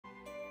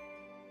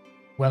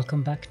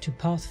Welcome back to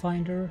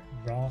Pathfinder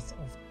Wrath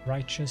of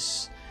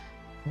Righteous,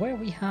 where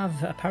we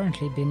have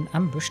apparently been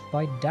ambushed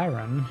by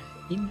Darren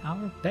in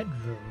our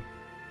bedroom.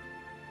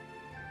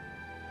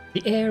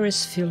 The air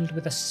is filled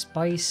with a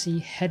spicy,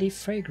 heady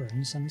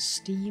fragrance and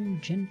steam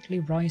gently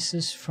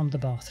rises from the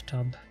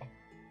bathtub.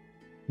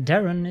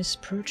 Darren is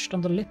perched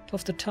on the lip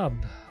of the tub,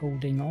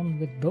 holding on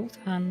with both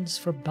hands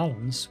for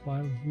balance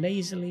while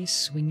lazily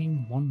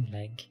swinging one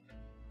leg.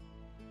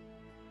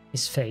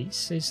 His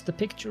face is the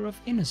picture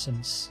of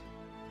innocence.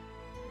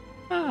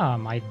 "Ah,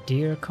 my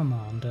dear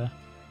commander,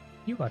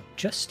 you are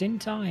just in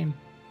time.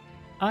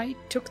 I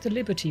took the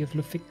liberty of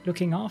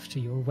looking after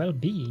your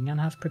well-being and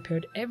have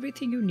prepared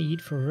everything you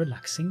need for a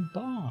relaxing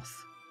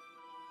bath.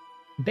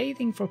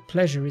 Bathing for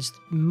pleasure is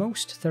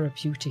most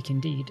therapeutic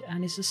indeed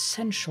and is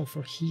essential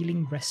for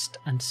healing rest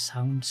and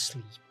sound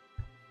sleep."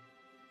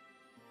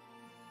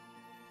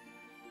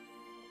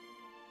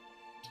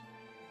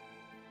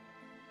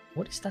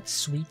 What is that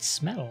sweet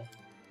smell?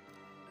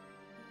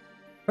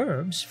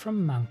 Herbs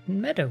from mountain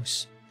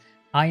meadows.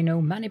 I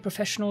know many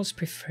professionals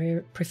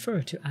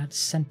prefer to add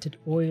scented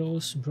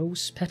oils,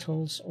 rose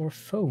petals, or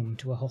foam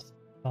to a hot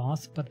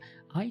bath, but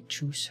I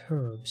choose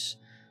herbs.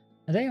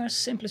 They are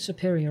simply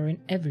superior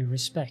in every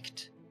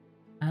respect,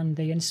 and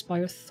they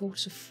inspire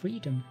thoughts of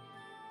freedom.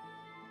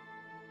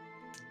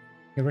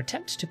 Your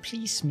attempts to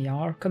please me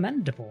are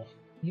commendable.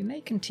 You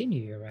may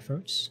continue your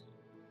efforts.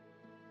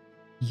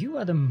 You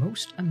are the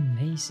most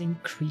amazing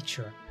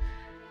creature.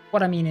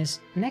 What I mean is,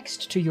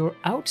 next to your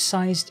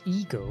outsized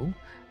ego,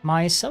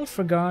 my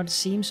self-regard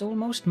seems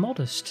almost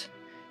modest.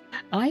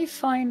 I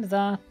find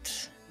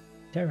that,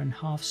 Darren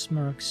half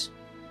smirks,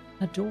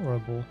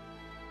 adorable.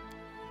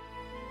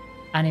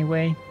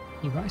 Anyway,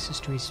 he rises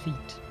to his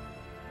feet.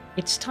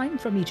 It's time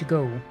for me to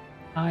go.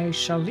 I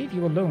shall leave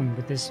you alone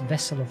with this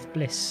vessel of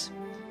bliss.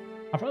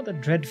 A rather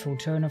dreadful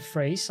turn of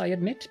phrase, I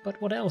admit,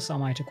 but what else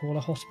am I to call a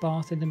hot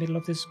bath in the middle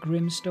of this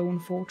grim stone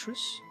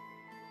fortress?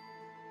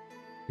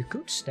 You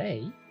could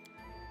stay.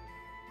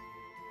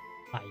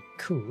 I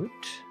could.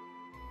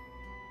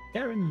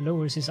 Darren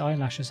lowers his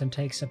eyelashes and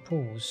takes a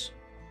pause.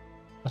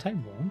 But I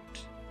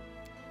won't.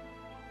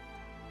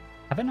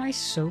 Have a nice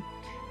soak.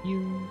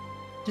 You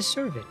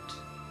deserve it.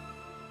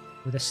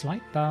 With a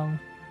slight bow,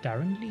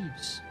 Darren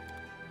leaves.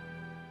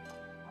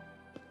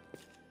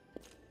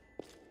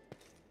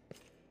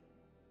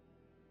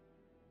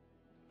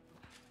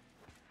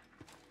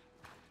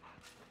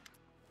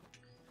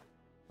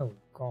 Oh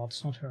God,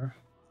 it's not her.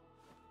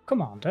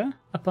 Commander,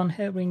 upon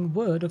hearing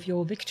word of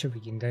your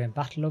victory in the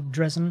Battle of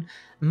Drezen,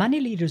 many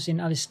leaders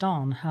in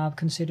Alistan have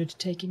considered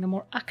taking a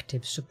more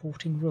active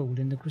supporting role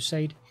in the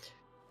crusade.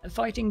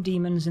 Fighting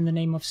demons in the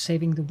name of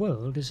saving the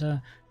world is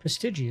a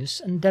prestigious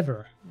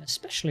endeavor,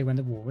 especially when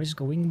the war is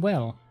going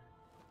well.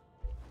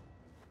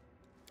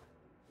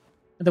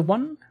 The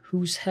one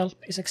whose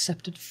help is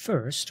accepted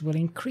first will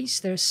increase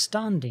their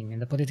standing in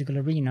the political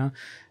arena,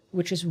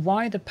 which is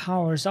why the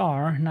powers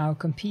are now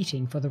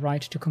competing for the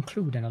right to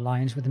conclude an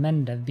alliance with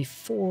Mendev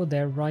before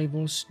their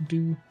rivals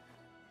do.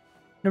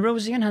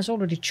 Nerosian has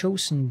already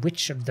chosen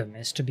which of them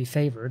is to be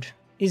favoured,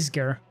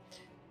 Isger.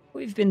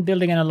 We've been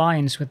building an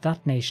alliance with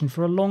that nation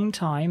for a long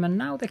time, and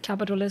now the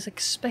capital is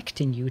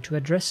expecting you to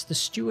address the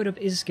steward of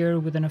Isger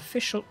with an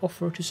official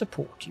offer to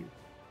support you.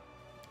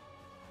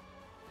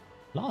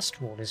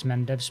 Lastwall is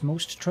Mendev's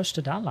most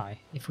trusted ally.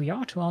 If we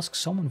are to ask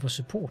someone for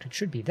support, it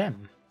should be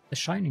them, the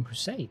Shining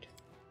Crusade.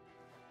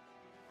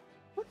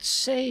 What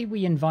say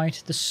we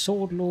invite the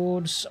Sword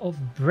Lords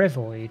of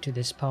Brevoy to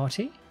this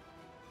party?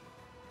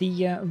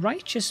 The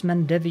righteous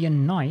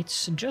Mendevian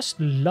knights just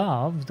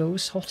love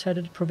those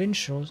hot-headed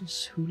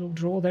provincials who will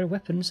draw their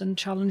weapons and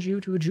challenge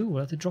you to a duel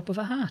at the drop of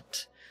a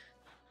hat.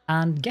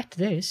 And get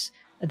this,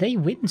 they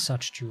win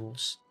such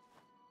duels.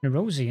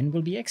 Nerosian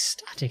will be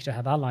ecstatic to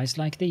have allies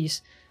like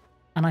these,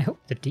 and I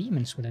hope the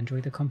demons will enjoy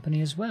the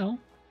company as well.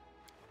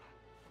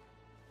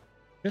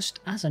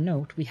 Just as a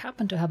note, we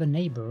happen to have a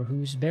neighbour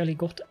who's barely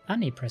got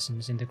any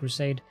presence in the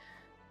crusade.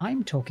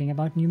 I'm talking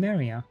about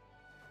Numeria.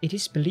 It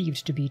is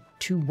believed to be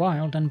too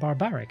wild and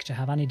barbaric to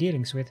have any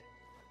dealings with.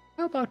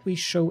 How about we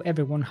show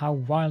everyone how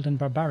wild and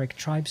barbaric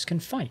tribes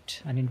can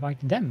fight, and invite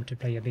them to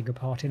play a bigger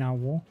part in our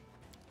war?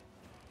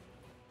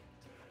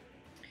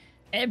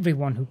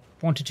 Everyone who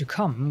wanted to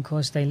come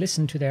because they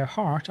listened to their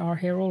heart are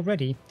here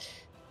already.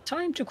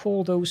 Time to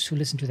call those who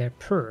listen to their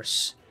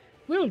purse.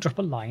 We'll drop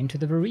a line to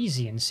the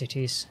Varisian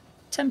cities.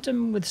 Tempt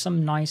them with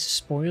some nice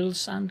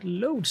spoils, and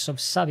loads of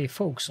savvy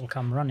folks will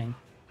come running.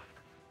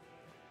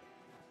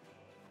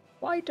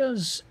 Why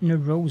does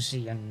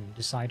Nerosian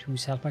decide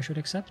whose help I should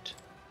accept?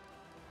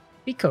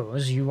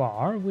 Because you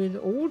are, with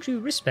all due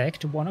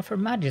respect, one of Her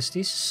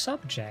Majesty's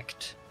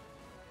subject.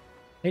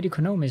 Lady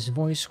Konomi's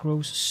voice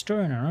grows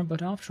sterner,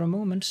 but after a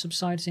moment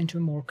subsides into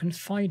a more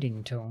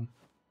confiding tone.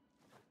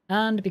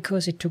 And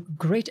because it took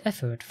great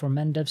effort for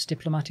Mendev's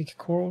diplomatic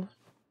corps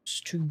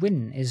to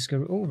win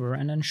Isger over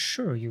and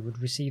ensure you would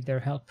receive their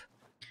help.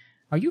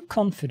 Are you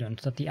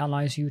confident that the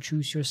allies you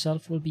choose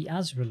yourself will be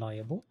as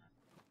reliable?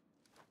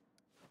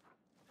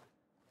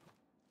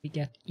 We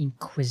get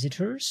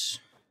Inquisitors.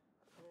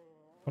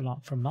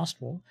 from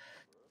last war.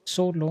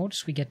 Sword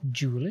Lords, we get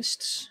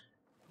Duelists.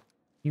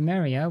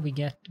 Numeria, we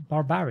get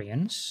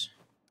Barbarians.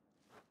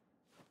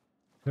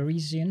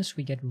 Varisians,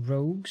 we get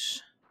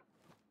Rogues.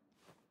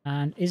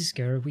 And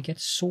Isger, we get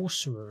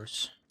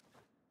Sorcerers.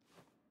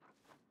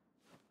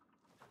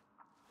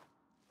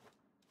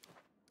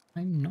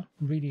 I'm not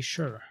really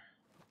sure.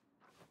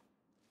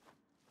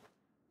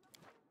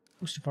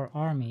 Most of our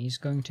army is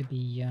going to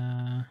be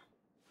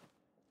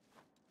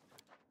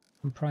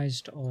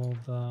comprised of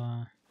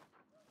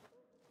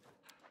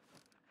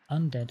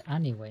undead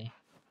anyway.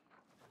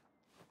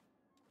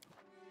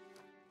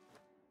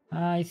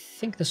 I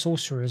think the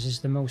Sorcerers is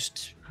the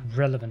most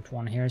relevant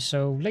one here,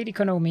 so Lady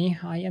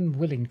Konomi, I am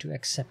willing to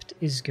accept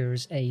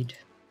Isger's aid.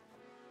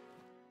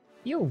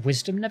 Your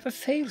wisdom never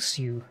fails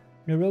you.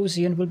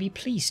 Nerosian will be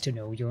pleased to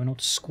know you're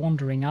not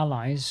squandering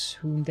allies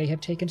whom they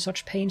have taken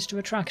such pains to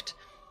attract.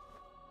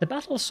 The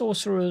battle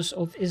sorcerers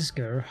of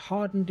Isger,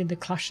 hardened in the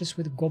clashes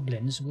with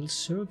goblins, will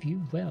serve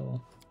you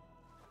well.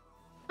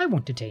 I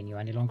won't detain you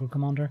any longer,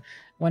 Commander.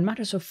 When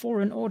matters of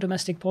foreign or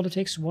domestic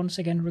politics once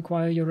again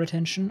require your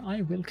attention,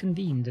 I will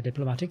convene the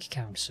Diplomatic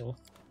Council.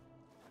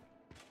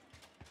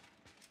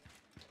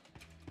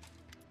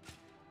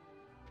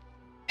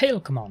 Hail,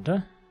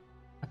 Commander.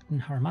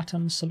 Captain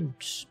Harmatan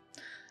salutes.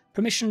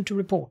 Permission to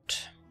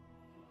report.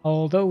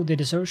 Although the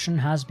desertion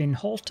has been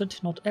halted,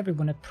 not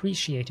everyone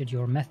appreciated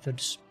your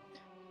methods.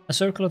 A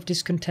circle of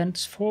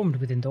discontents formed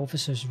within the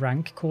officers'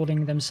 rank,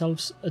 calling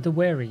themselves the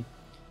Wary.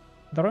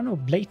 There are no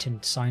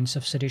blatant signs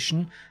of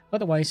sedition,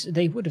 otherwise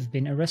they would have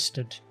been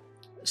arrested.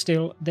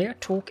 Still, their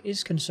talk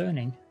is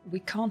concerning. We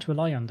can't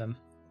rely on them.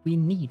 We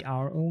need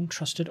our own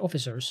trusted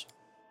officers.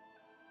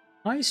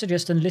 I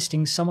suggest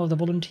enlisting some of the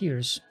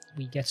volunteers.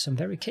 We get some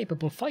very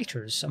capable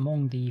fighters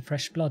among the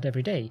fresh blood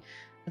every day,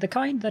 the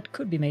kind that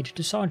could be made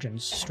to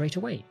sergeants straight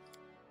away.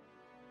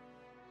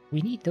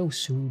 We need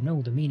those who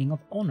know the meaning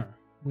of honor.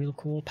 We'll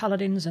call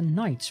paladins and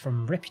knights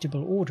from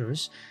reputable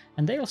orders,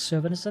 and they'll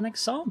serve as an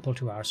example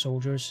to our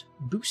soldiers,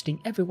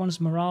 boosting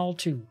everyone's morale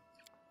too.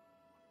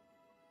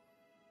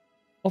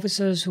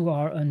 Officers who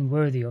are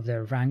unworthy of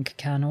their rank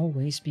can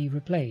always be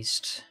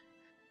replaced.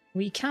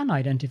 We can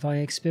identify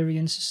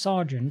experienced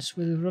sergeants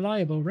with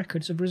reliable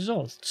records of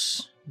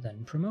results,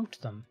 then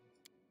promote them.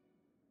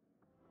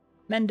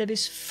 Mendev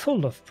is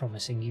full of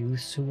promising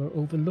youths who were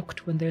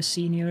overlooked when their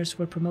seniors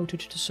were promoted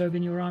to serve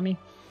in your army.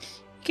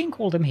 You can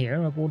call them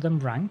here, award them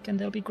rank, and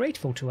they'll be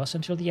grateful to us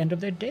until the end of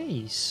their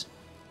days.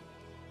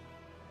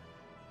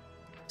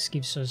 This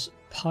gives us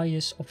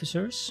pious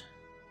officers.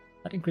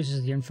 That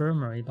increases the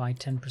infirmary by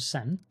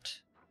 10%.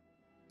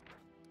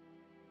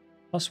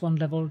 +1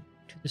 level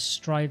to the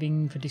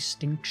striving for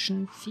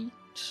distinction feat.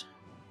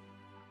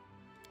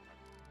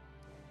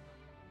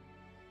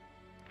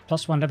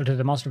 +1 level to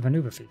the master of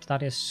maneuver feat.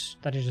 That is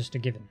just a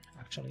given,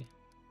 actually.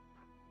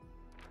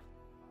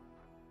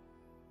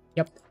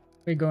 Yep.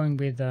 We're going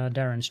with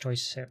Darren's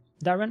choice here.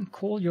 Darren,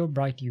 call your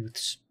bright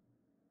youths.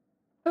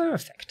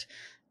 Perfect.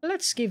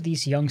 Let's give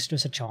these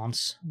youngsters a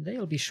chance.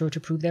 They'll be sure to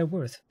prove their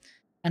worth.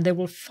 And there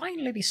will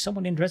finally be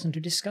someone in Drezen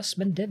to discuss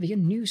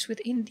Mendevian news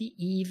within the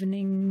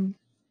evening.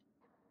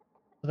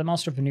 The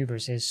Master of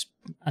Maneuvers is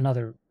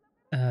another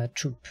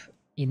troop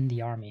in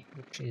the army,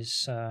 which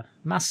is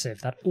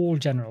massive, that all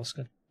generals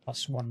get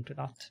 +1 to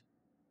that.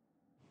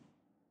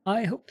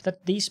 I hope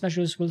that these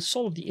measures will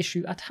solve the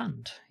issue at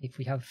hand. If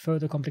we have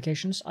further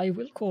complications, I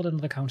will call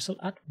another council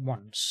at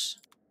once.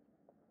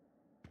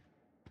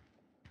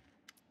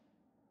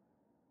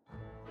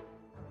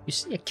 You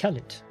see a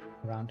Kellet,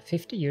 around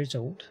 50 years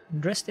old,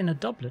 dressed in a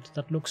doublet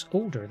that looks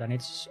older than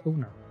its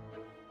owner.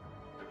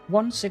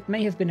 Once it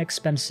may have been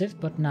expensive,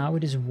 but now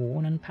it is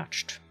worn and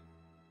patched.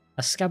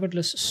 A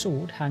scabbardless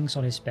sword hangs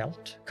on his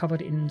belt,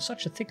 covered in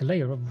such a thick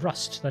layer of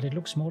rust that it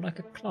looks more like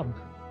a club.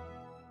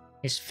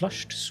 His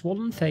flushed,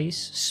 swollen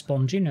face,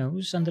 spongy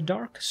nose, and the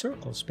dark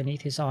circles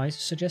beneath his eyes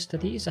suggest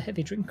that he is a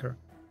heavy drinker.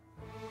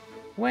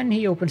 When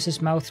he opens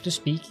his mouth to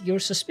speak, your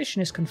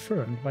suspicion is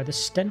confirmed by the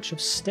stench of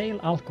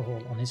stale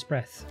alcohol on his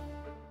breath.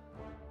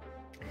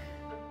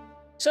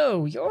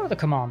 So, you're the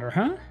commander,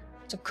 huh?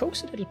 It's a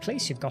cozy little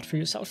place you've got for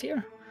yourself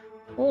here.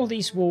 All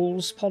these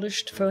walls,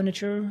 polished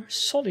furniture,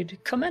 solid,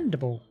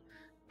 commendable.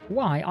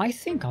 Why, I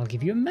think I'll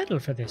give you a medal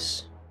for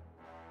this.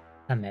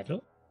 A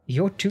medal?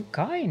 You're too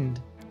kind.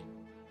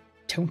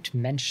 Don't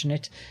mention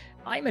it.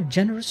 I'm a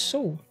generous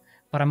soul,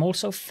 but I'm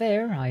also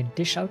fair. I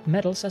dish out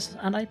medals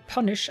and I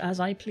punish as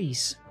I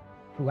please.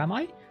 Who am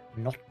I?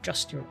 Not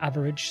just your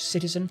average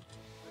citizen.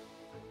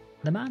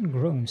 The man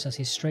groans as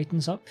he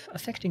straightens up,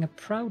 affecting a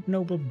proud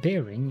noble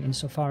bearing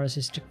insofar as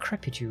his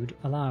decrepitude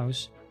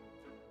allows.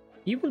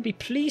 You will be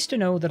pleased to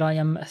know that I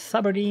am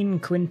Thabardine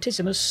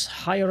Quintissimus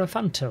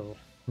Hierophanto,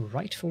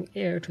 rightful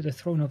heir to the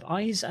throne of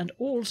Ise and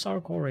all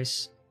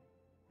Sarkoris.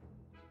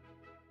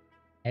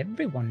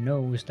 Everyone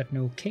knows that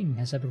no king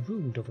has ever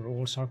ruled over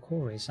all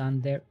Sarkoris,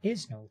 and there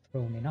is no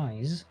throne in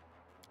Ise.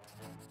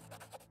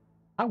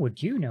 How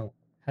would you know?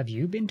 Have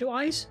you been to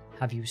Ise?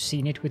 Have you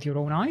seen it with your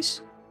own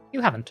eyes?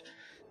 You haven't.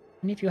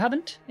 And if you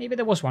haven't, maybe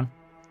there was one.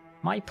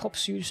 My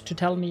pops used to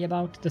tell me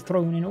about the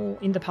throne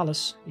in the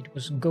palace. It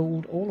was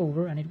gold all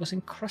over, and it was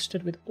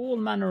encrusted with all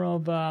manner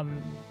of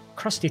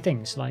crusty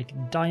things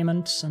like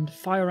diamonds and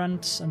fire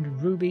ants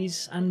and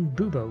rubies and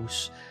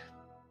buboes.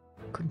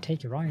 Couldn't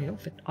take your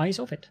eyes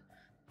off it.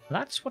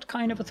 That's what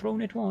kind of a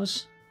throne it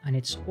was, and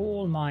it's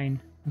all mine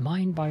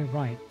by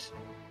right.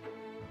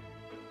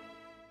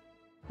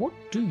 What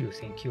do you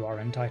think you are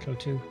entitled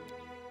to?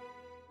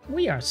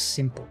 We are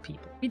simple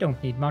people. We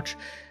don't need much.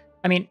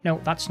 I mean, no,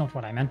 that's not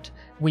what I meant.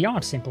 We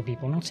are simple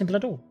people, not simple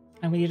at all.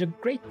 And we need a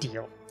great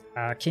deal.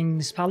 A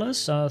king's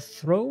palace, a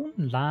throne,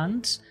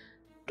 lands.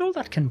 But all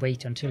that can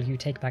wait until you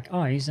take back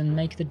eyes and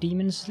make the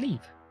demons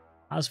leave.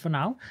 As for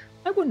now,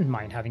 I wouldn't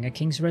mind having a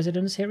king's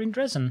residence here in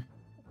Drezen.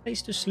 A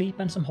place to sleep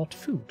and some hot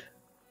food.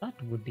 That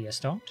would be a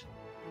start.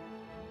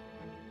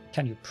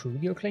 Can you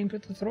prove your claim to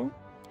the throne?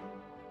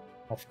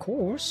 Of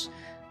course.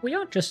 We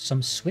aren't just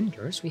some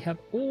swindlers, we have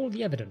all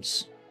the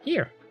evidence.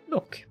 Here,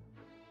 look.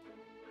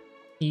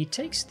 He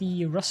takes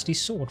the rusty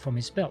sword from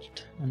his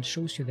belt and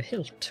shows you the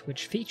hilt,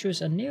 which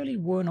features a nearly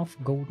worn-off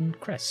golden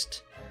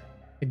crest.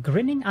 The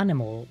grinning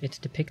animal it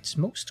depicts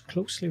most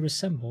closely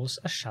resembles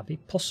a shabby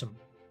possum.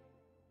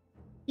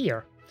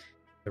 Here,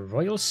 the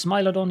royal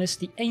Smilodon is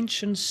the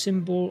ancient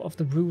symbol of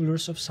the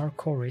rulers of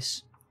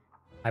Sarkoris.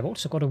 I've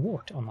also got a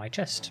wart on my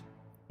chest,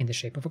 in the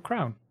shape of a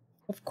crown.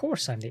 Of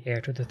course I'm the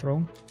heir to the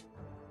throne.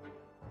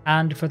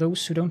 And for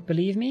those who don't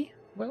believe me,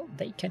 well,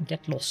 they can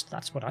get lost,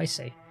 that's what I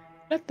say.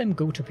 Let them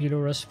go to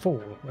Pelura's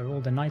Fall, where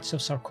all the knights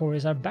of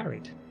Sarkoris are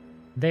buried.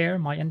 There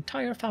my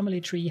entire family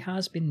tree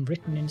has been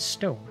written in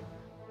stone.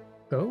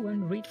 Go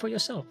and read for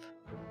yourself.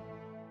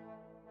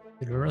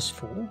 Pelura's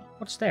Fall?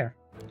 What's there?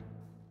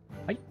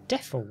 Are you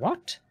deaf or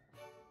what?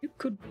 You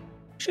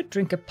should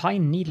drink a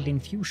pine needle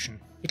infusion.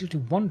 It'll do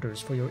wonders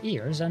for your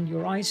ears and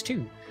your eyes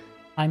too.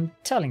 I'm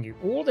telling you,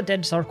 all the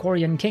dead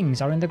Sarkorian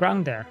kings are in the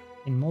ground there.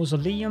 In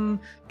mausoleum,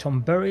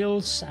 tomb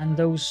burials, and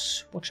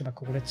those,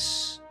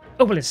 whatchamacallits,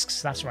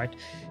 obelisks, that's right.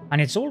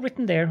 And it's all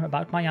written there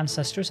about my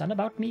ancestors and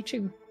about me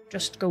too.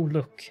 Just go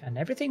look, and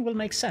everything will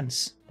make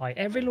sense. By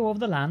every law of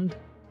the land,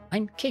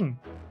 I'm king.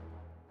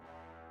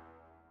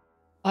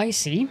 I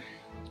see.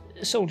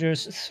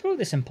 Soldiers, throw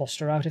this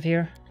impostor out of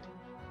here.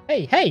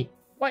 Hey, hey!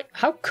 Why,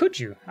 how could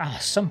you? Ah,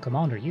 some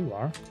commander you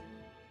are.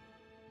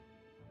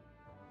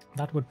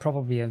 That would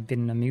probably have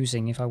been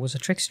amusing if I was a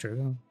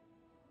trickster.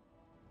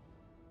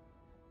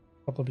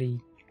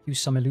 Probably use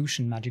some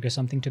illusion magic or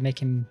something to make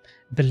him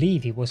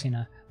believe he was in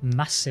a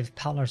massive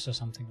palace or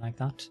something like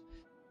that.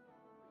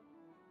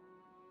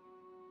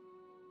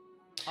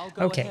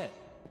 Okay, ahead.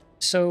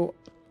 So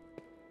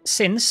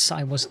since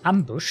I was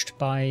ambushed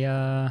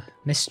by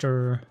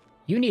Mr.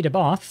 You need a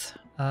bath,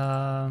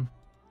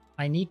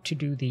 I need to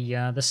do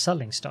the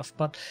selling stuff,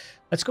 but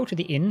let's go to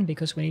the inn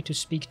because we need to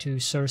speak to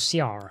Sir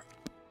Siar.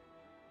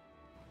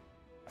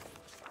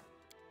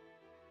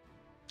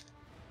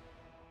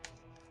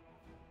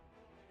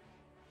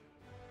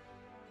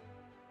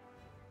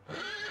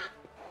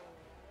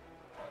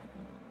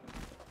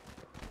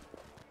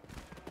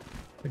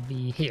 Would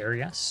be here,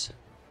 yes.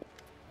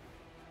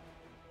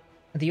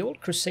 The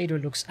old crusader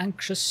looks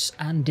anxious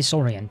and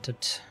disoriented.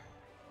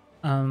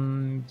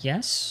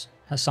 Yes?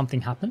 Has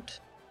something happened?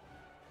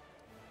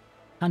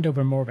 Hand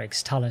over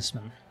Morveg's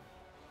talisman.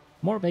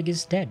 Morveg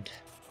is dead.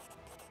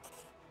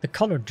 The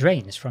colour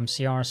drains from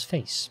Siar's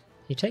face.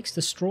 He takes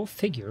the straw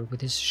figure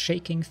with his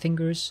shaking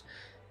fingers.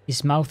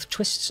 His mouth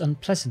twists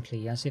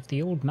unpleasantly as if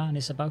the old man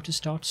is about to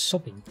start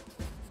sobbing.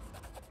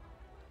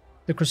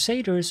 The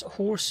Crusader's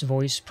hoarse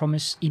voice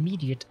promises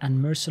immediate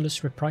and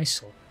merciless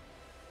reprisal.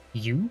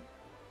 You?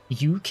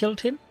 You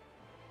killed him?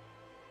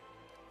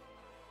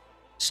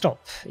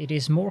 Stop. It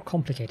is more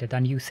complicated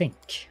than you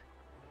think.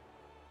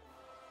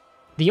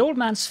 The old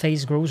man's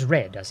face grows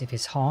red as if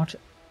his heart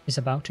is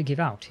about to give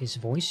out. His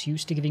voice,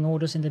 used to giving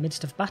orders in the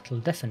midst of battle,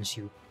 deafens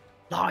you.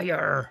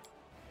 Liar!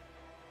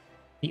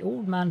 The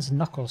old man's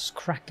knuckles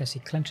crack as he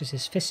clenches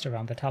his fist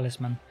around the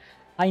talisman.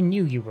 I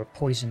knew you were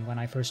poison when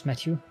I first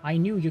met you. I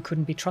knew you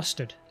couldn't be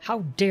trusted. How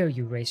dare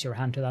you raise your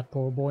hand to that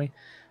poor boy?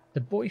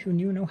 The boy who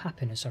knew no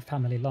happiness or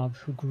family love,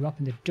 who grew up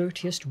in the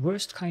dirtiest,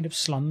 worst kind of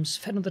slums,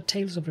 fed on the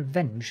tales of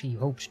revenge he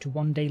hoped to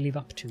one day live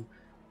up to.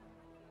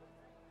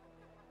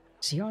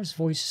 Siar's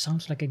voice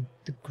sounds like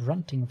the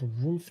grunting of a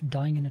wolf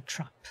dying in a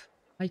trap.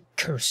 I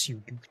curse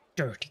you, you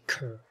dirty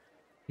cur.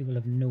 You will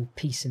have no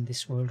peace in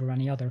this world or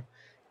any other.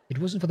 If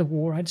it wasn't for the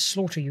war, I'd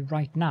slaughter you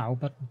right now,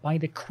 but by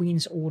the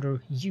Queen's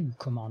order, you,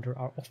 Commander,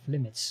 are off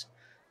limits.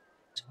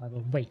 So I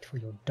will wait for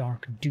your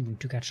dark doom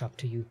to catch up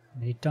to you.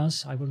 When it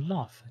does, I will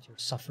laugh at your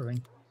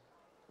suffering.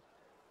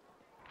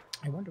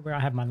 I wonder where I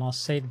had my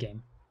last save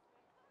game.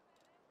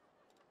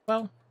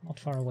 Well, not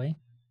far away.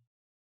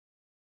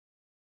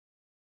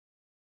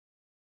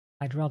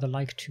 I'd rather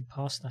like to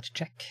pass that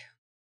check.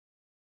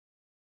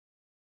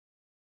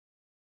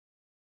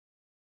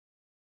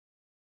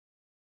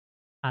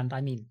 And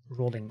I mean,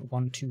 rolling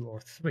 1, 2, or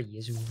 3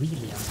 is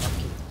really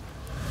unlucky.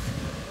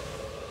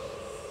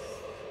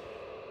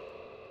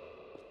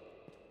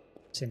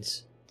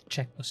 Since the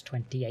check was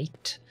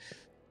 28.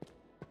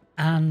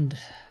 And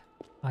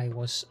I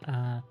was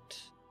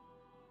at...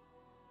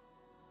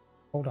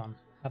 Hold on.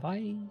 Have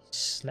I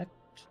slept?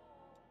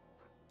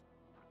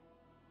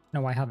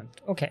 No, I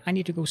haven't. Okay, I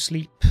need to go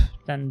sleep,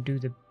 then do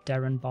the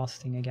Darren bath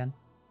thing again.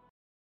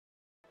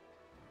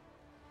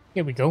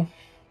 Here we go.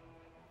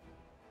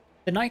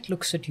 The knight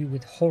looks at you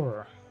with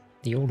horror.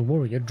 The old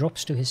warrior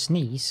drops to his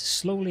knees,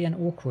 slowly and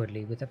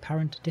awkwardly, with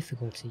apparent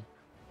difficulty.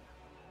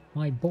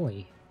 My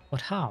boy,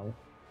 but how?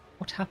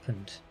 What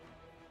happened?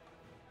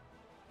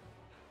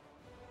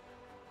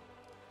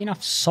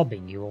 Enough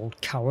sobbing, you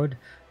old coward.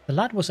 The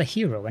lad was a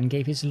hero and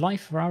gave his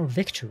life for our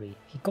victory.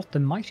 He got the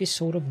mighty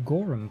sword of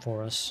Gorham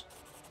for us.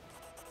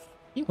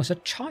 He was a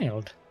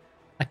child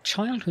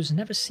who's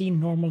never seen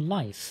normal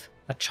life,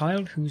 a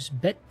child whose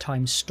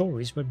bedtime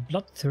stories were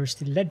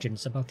bloodthirsty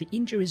legends about the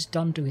injuries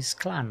done to his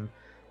clan,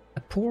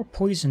 a poor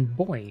poisoned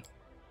boy.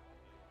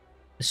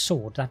 The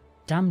sword, that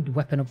damned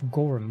weapon of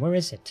Gorham, where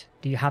is it?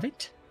 Do you have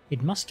it?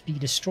 It must be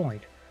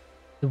destroyed.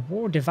 The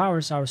war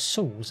devours our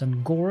souls,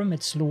 and Gorham,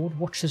 its lord,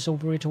 watches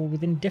over it all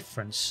with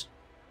indifference.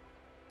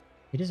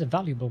 It is a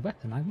valuable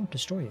weapon, I won't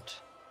destroy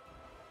it.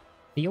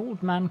 The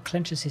old man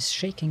clenches his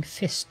shaking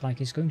fist like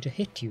he's going to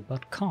hit you,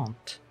 but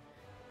can't.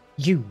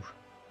 You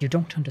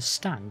don't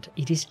understand.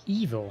 It is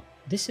evil.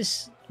 This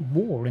is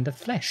war in the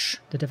flesh,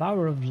 the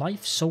devourer of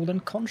life, soul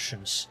and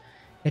conscience.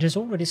 It has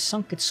already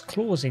sunk its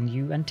claws in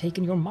you and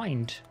taken your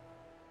mind.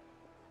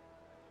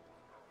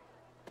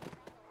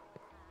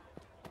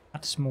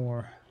 That's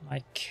more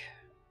like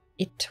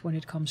it when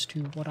it comes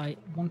to what I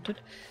wanted.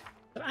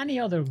 Are there any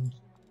other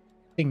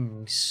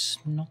things?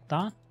 Not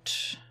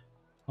that.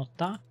 Not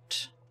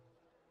that.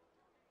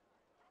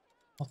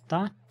 Not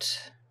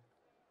that.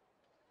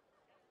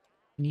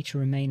 We need to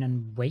remain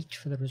and wait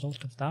for the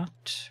result of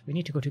that. We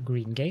need to go to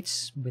Green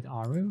Gates with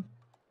Aru.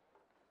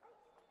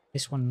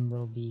 This one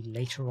will be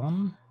later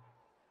on.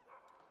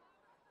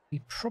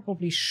 We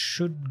probably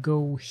should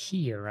go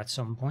here at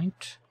some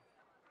point.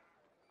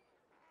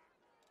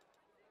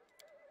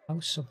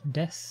 House of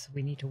Death,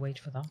 we need to wait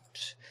for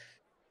that.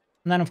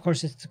 And then of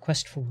course it's the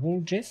quest for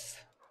Woljif.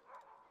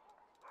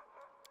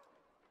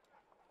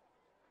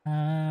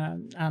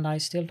 And I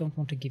still don't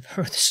want to give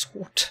her the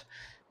sword.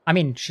 I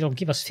mean, she'll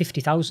give us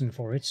 50,000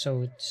 for it,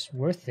 so it's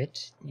worth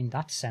it in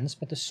that sense,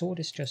 but the sword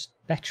is just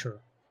better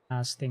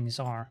as things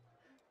are.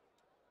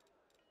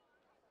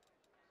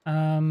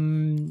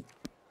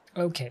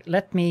 Okay,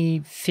 let me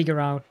figure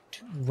out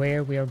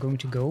where we are going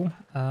to go.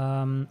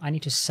 I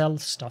need to sell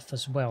stuff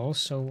as well,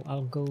 so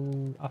I'll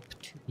go up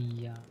to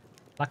the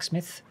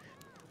blacksmith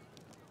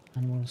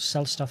and we'll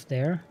sell stuff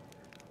there.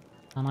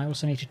 And I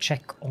also need to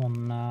check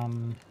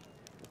on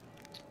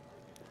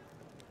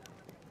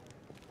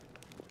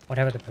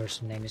whatever the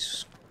person name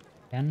is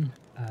again,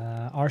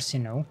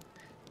 Arsino.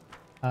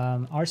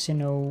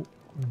 Arsino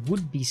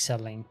would be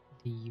selling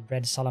the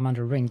red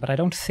salamander ring, but I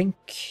don't think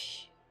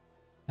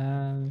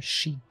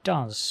she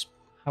does.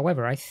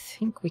 However, I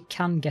think we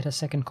can get a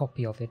second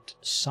copy of it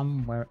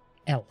somewhere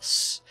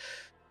else.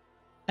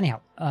 Anyhow,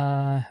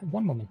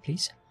 one moment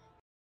please.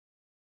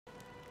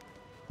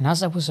 And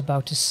as I was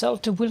about to sell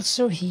to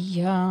Wilser,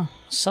 he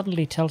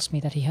suddenly tells me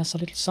that he has a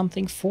little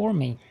something for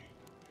me.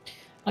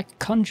 Like a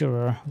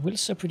conjurer,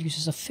 Wilser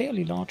produces a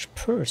fairly large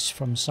purse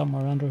from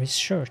somewhere under his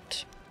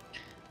shirt.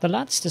 The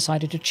lads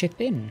decided to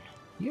chip in.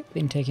 You've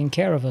been taking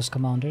care of us,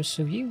 Commander,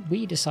 so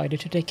we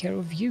decided to take care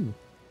of you.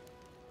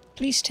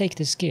 Please take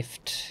this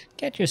gift.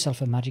 Get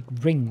yourself a magic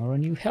ring or a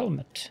new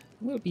helmet.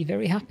 We'll be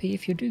very happy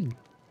if you do.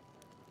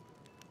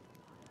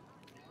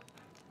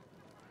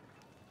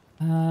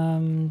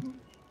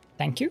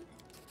 Thank you.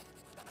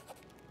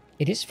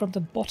 It is from the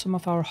bottom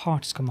of our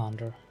hearts,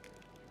 Commander.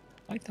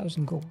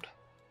 5,000 gold.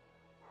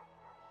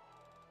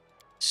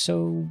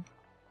 So,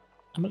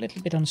 I'm a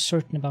little bit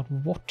uncertain about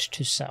what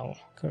to sell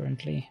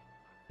currently,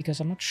 because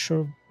I'm not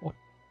sure what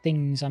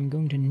things I'm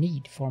going to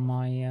need for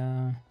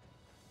my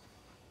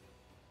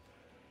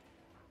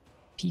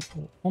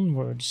people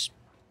onwards.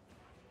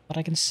 But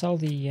I can sell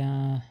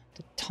the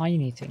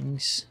tiny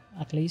things,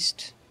 at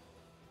least.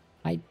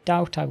 I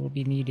doubt I will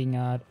be needing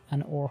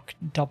an orc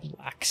double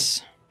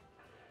axe.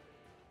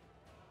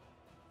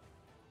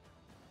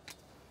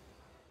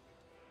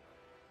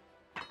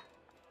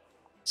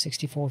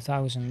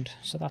 $64,000,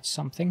 so that's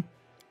something.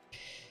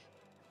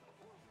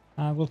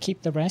 We'll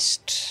keep the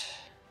rest.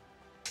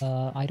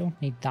 I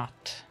don't need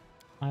that.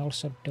 I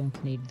also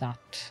don't need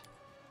that.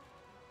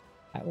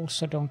 I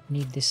also don't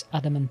need this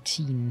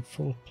adamantine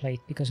full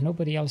plate, because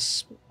nobody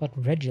else but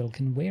Regil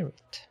can wear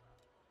it.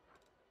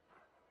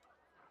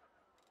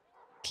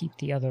 Keep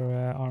the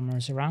other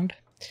armors around.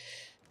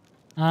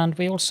 And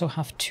we also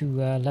have to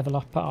level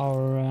up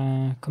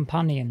our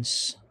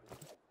companions.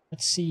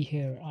 Let's see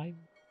here. I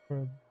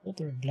never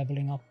bothered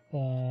leveling up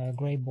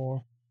Grey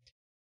Boar.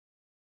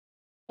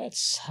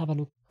 Let's have a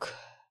look.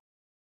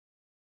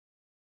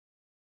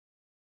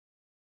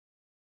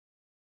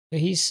 So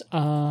he's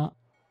a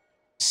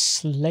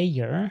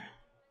Slayer.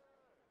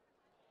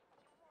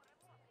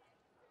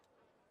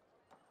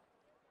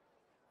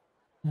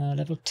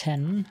 Level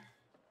 10.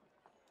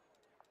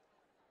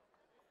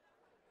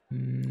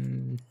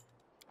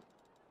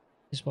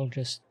 as well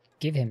just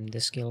give him the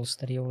skills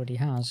that he already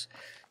has.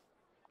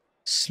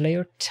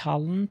 Slayer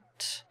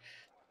talent.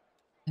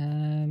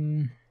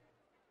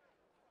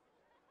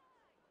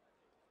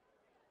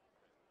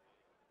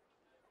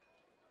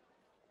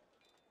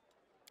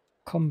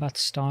 Combat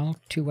style,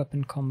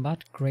 2-weapon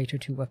combat, greater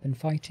 2-weapon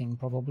fighting,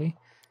 probably.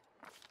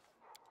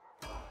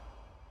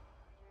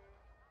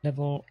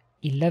 Level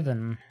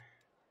 11.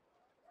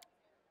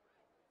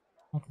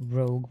 Not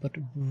rogue, but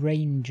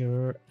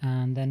ranger,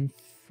 and then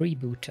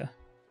freebooter.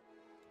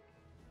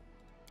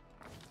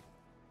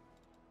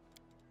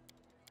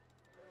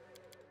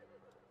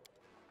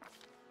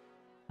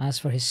 As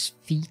for his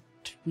feat,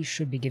 we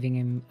should be giving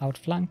him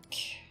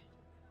outflank.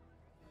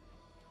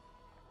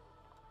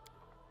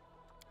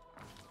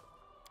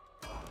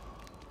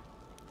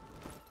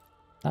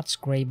 That's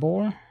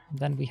Greyboar.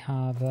 Then we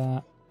have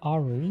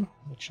Aru,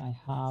 which I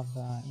have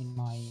in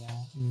my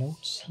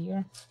notes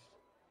here.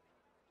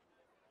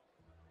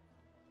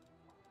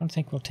 I don't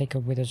think we'll take her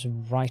with us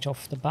right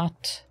off the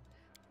bat.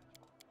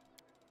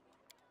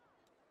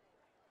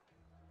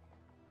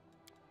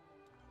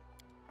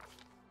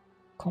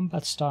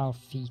 Combat style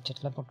feat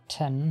at level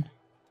 10.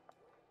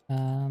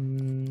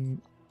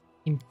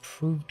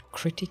 Improved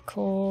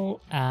critical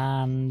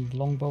and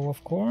longbow,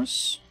 of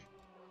course.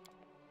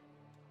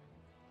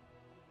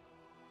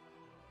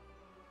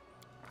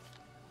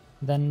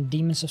 Then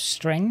Demons of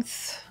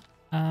Strength,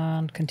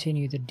 and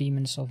continue the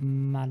Demons of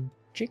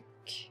Magic.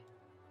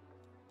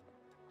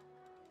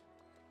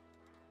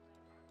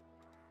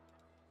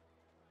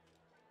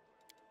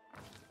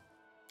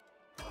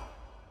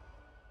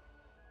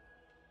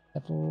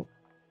 Level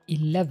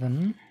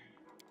 11.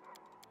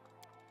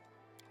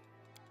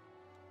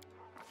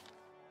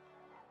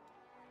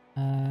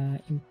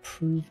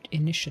 Improved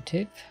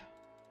Initiative.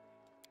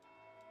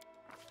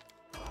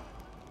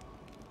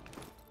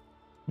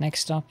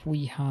 Next up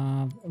we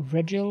have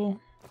Regil.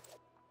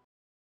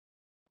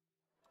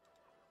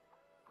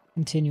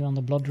 Continue on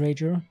the Blood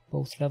Rager,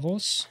 both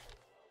levels.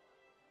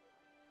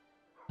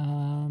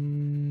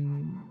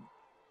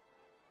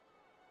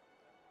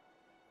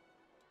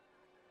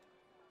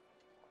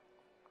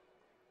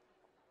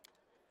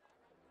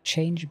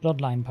 Change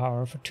Bloodline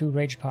power for 2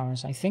 rage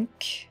powers, I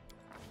think.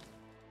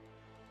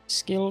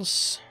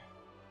 Skills.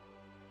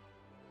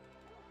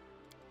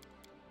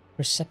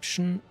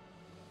 Perception.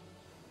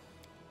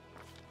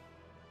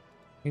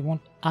 We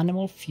want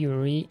Animal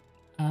Fury,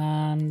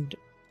 and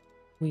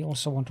we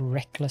also want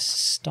Reckless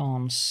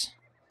Stance.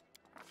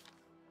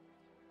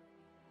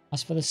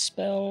 As for the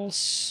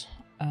spells,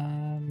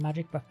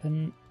 Magic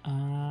Weapon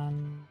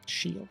and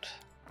Shield.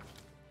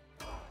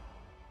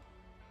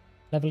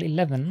 Level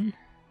 11.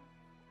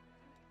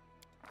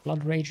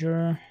 Blood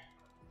Rager.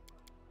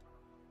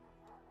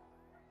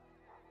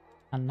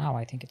 And now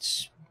I think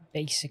it's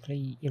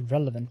basically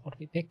irrelevant what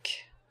we pick.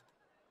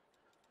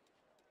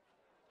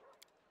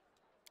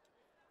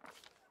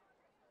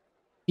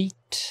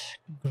 Feat,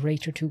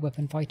 greater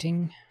 2-weapon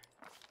fighting.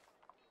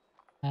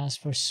 As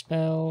for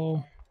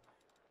spell,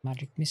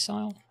 Magic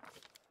Missile.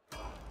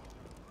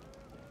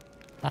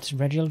 That's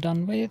Regil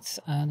done with.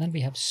 And then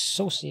we have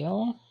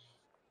Social.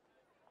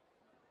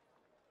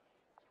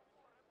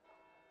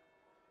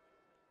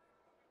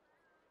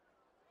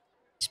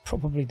 It's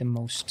probably the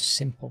most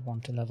simple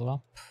one to level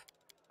up,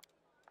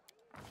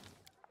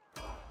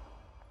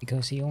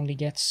 because he only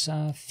gets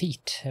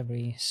feat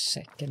every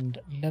second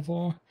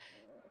level.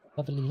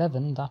 Level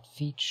 11, that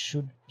feat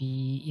should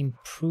be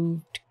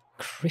improved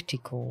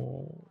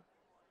critical.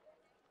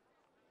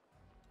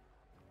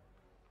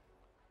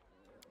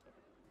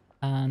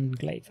 And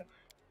glaive.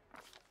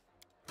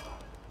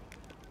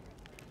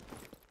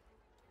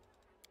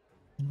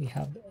 And we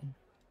have...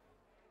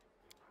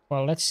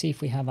 Well, let's see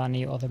if we have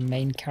any other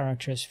main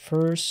characters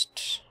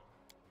first.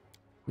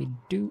 We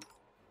do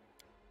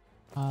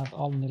have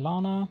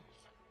Almilana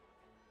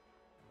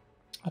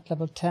at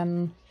level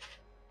 10.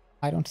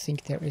 I don't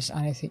think there is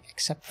anything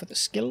except for the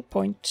skill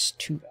points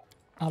to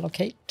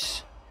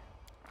allocate.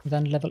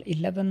 Then level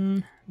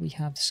 11, we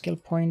have the skill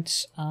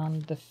points,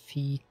 and the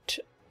feat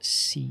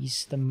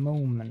Seize the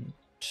Moment.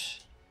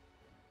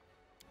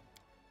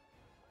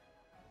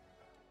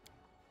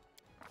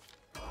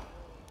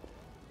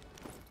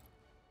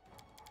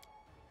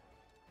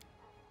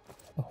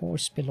 The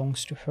horse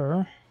belongs to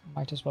her.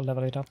 Might as well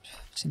level it up,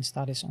 since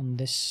that is on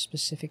this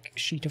specific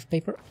sheet of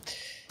paper.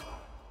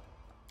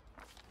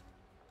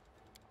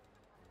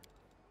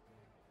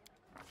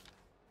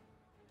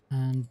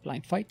 And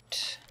blind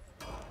fight.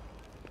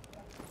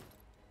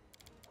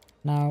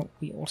 Now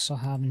we also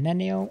have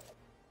Nenio,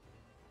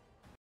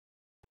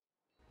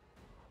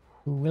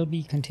 who will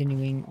be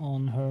continuing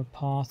on her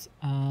path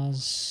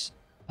as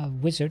a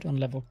wizard on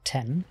level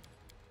 10.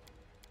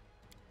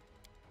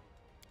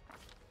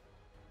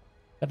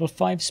 Level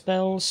 5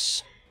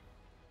 spells.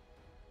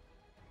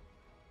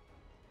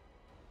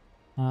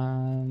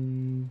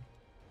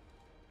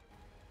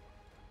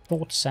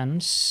 Thought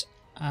Sense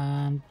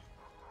and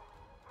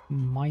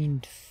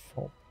Mind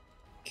Fog.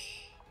 Do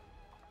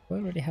I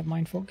already have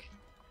Mind Fog?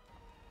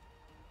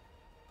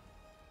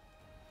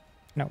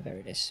 No, there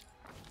it is.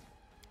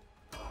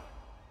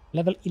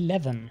 Level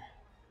 11.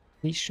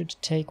 We should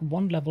take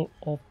 1 level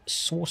of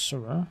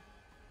Sorcerer.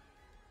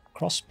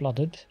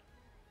 Cross-blooded.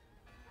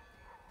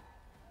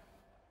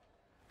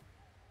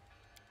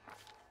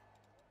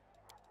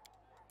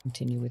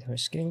 Continue with her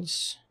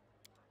skills.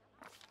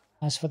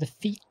 As for the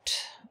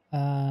feat,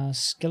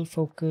 skill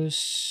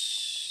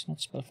focus,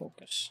 not spell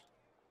focus.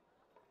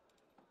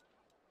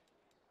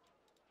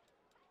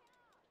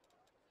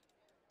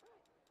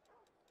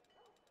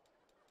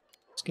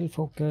 Skill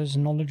focus,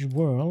 knowledge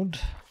world.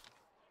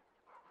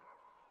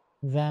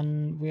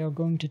 Then we are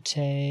going to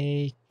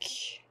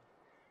take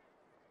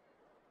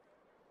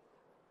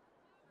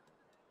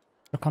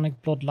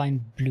Draconic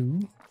Bloodline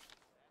blue.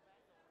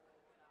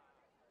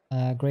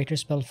 Greater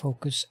spell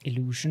focus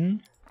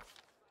illusion.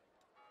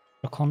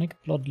 Draconic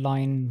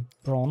Bloodline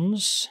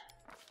bronze.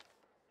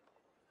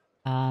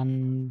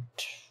 And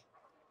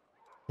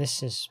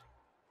this is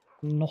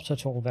not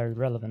at all very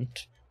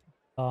relevant,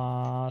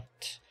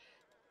 but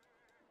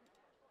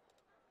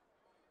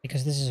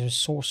because this is a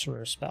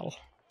sorcerer spell.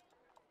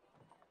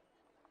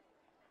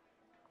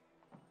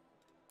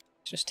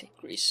 Just take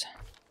grease.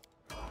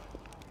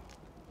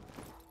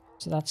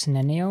 So that's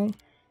Nenio.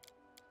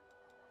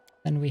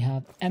 Then we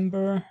have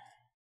Ember.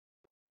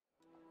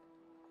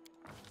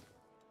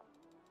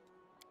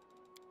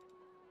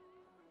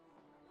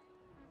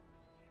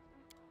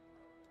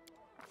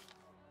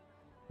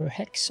 Her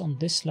hex on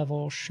this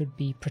level should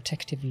be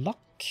Protective Luck.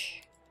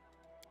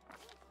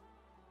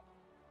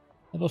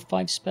 Level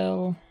 5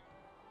 spell.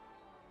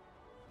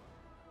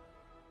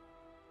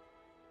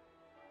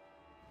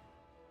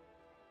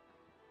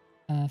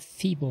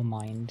 Feeble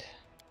Mind.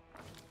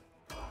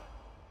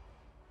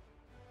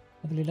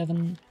 Level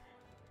 11.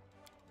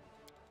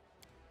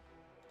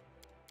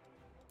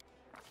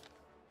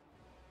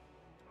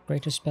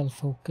 Greater spell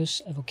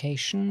focus,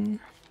 evocation.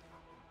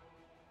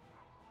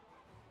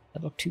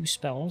 Level 2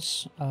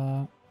 spells.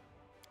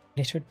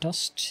 Glitter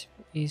Dust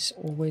is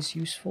always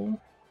useful.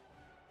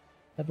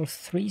 Level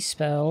 3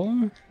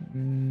 spell.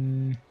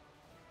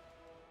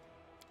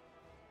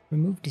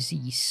 Remove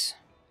Disease.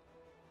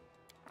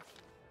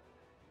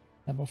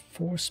 Level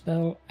 4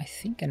 spell, I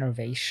think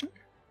Enervation.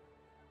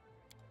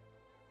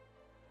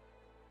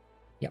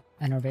 Yep,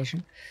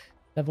 Enervation.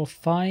 Level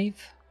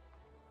 5.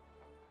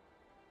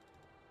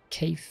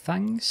 Cave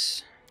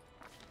Fangs.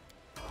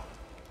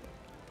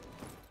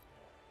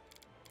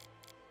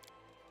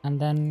 And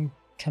then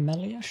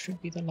Camellia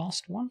should be the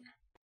last one.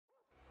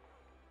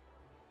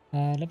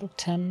 Level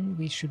 10,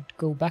 we should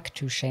go back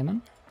to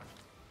Shaman.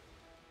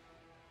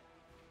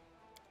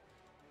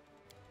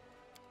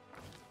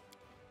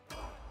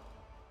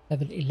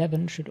 Level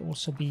 11 should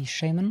also be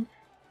Shaman.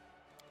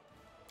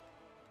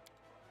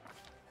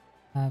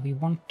 We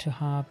want to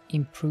have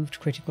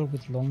improved critical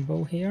with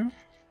Longbow here.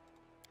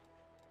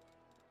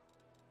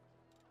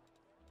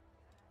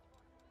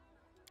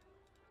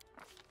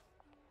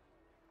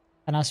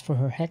 And as for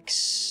her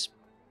hex,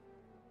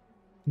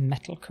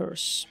 Metal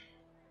Curse.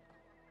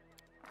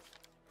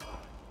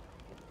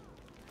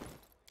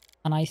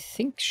 And I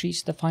think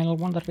she's the final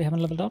one that we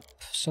haven't leveled up,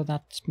 so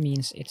that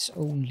means it's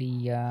only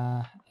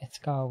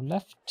Ethgao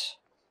left.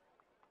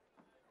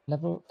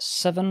 Level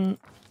 7.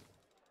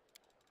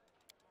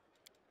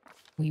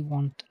 We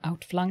want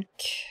Outflank.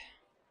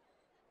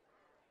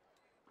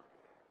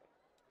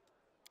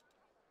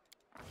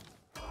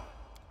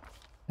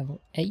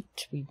 Level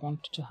 8, we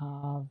want to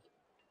have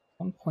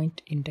 1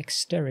 point in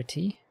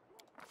Dexterity.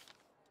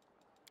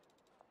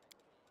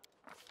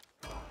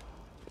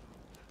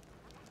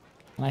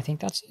 And I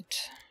think that's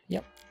it.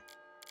 Yep.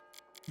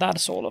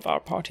 That's all of our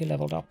party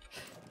leveled up.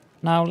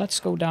 Now let's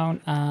go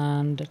down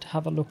and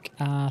have a look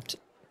at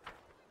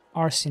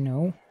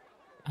Arsino,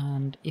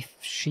 and if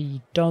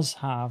she does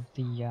have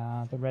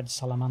the red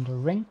salamander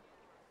ring.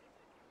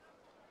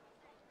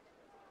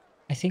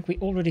 I think we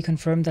already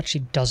confirmed that she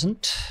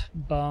doesn't,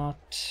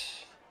 but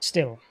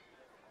still.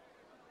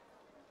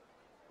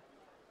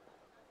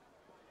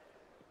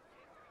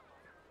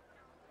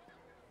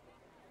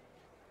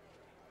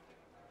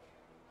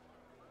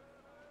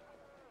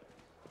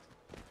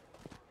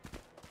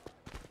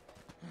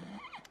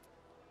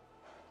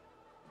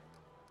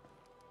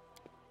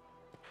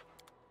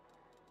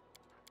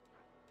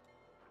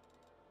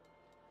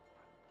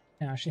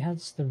 Yeah, she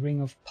has the Ring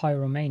of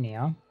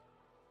Pyromania,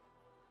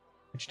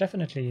 which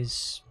definitely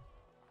is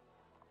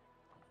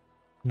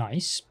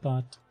nice,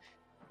 but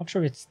not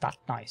sure it's that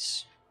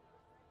nice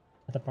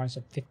at the price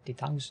of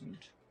 50,000.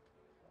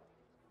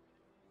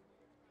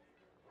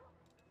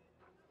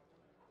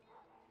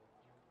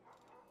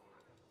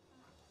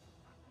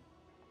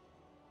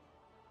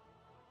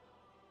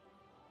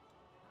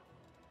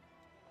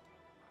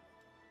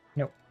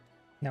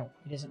 No,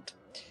 it isn't.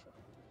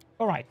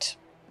 All right.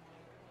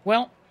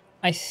 Well,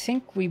 I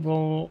think we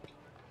will...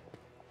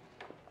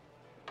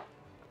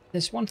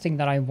 There's one thing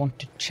that I want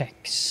to check.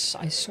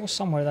 I saw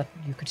somewhere that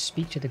you could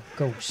speak to the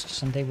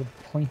ghosts and they would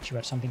point you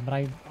at something, but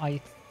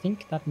I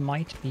think that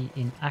might be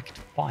in Act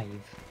 5.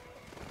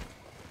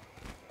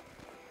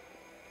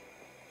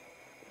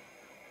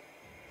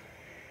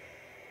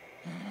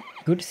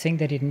 Good thing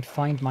they didn't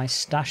find my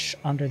stash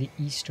under the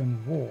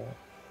eastern wall.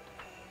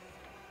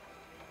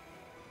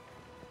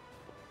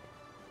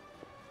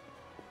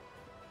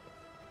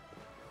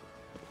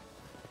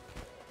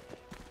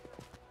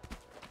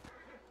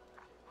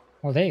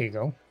 Oh, there you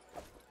go.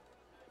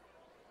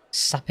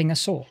 Sapping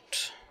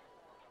Assault.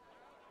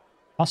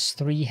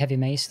 +3 heavy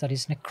mace that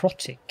is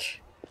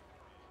necrotic.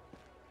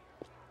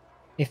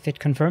 If it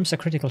confirms a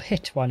critical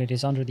hit while it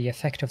is under the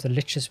effect of the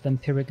Lich's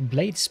Vampiric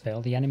Blade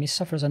spell, the enemy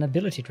suffers an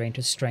ability drain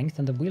to strength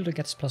and the wielder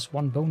gets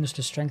 +1 bonus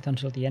to strength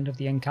until the end of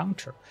the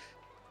encounter.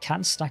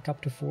 Can stack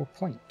up to 4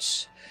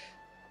 points.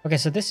 Okay,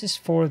 so this is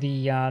for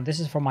the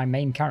this is for my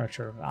main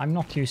character. I'm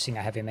not using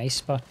a heavy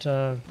mace, but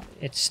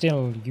it's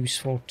still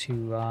useful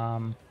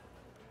to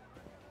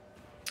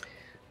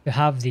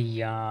have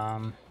the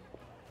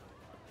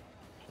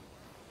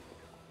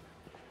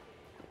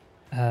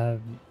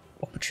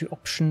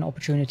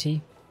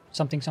opportunity,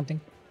 something.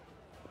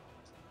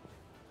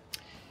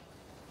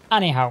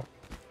 Anyhow,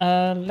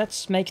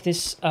 let's make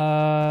this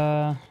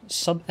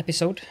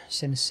sub-episode,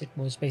 since it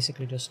was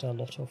basically just a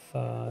lot of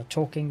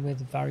talking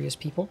with various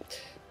people.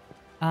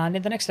 And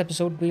in the next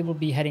episode, we will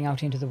be heading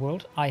out into the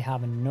world. I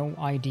have no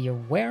idea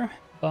where,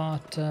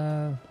 but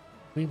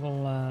we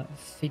will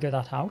figure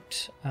that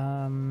out.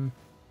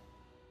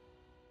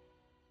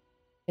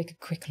 Take a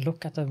quick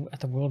look at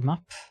the world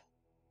map.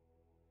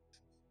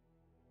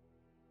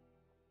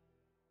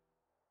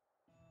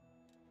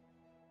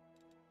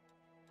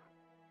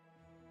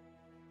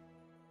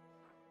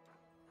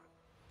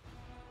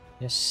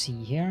 Just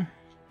see here.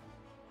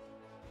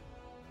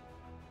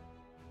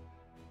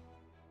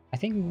 I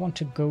think we want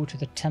to go to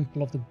the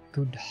Temple of the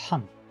Good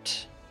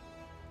Hunt.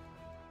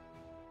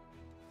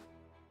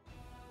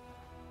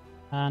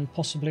 And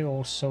possibly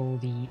also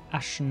the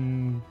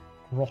Ashen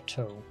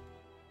Grotto.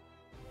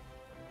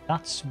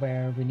 That's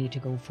where we need to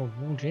go for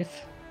Woljif.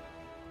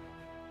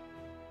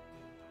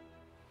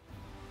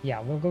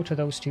 Yeah, we'll go to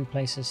those two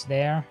places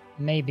there.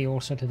 Maybe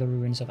also to the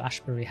ruins of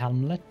Ashbury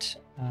Hamlet.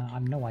 I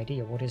have no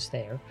idea what is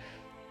there.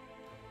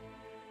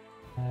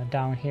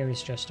 Down here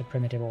is just a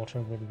primitive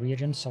altar with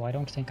reagents, so I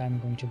don't think I'm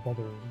going to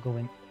bother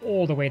going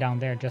all the way down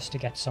there just to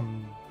get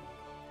some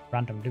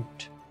random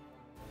loot.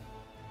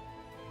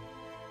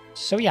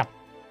 So yeah,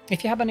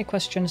 if you have any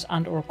questions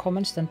and or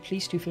comments, then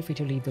please do feel free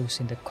to leave those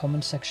in the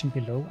comment section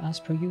below as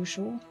per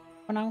usual.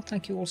 For now,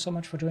 thank you all so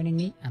much for joining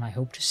me, and I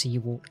hope to see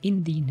you all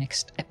in the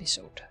next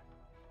episode.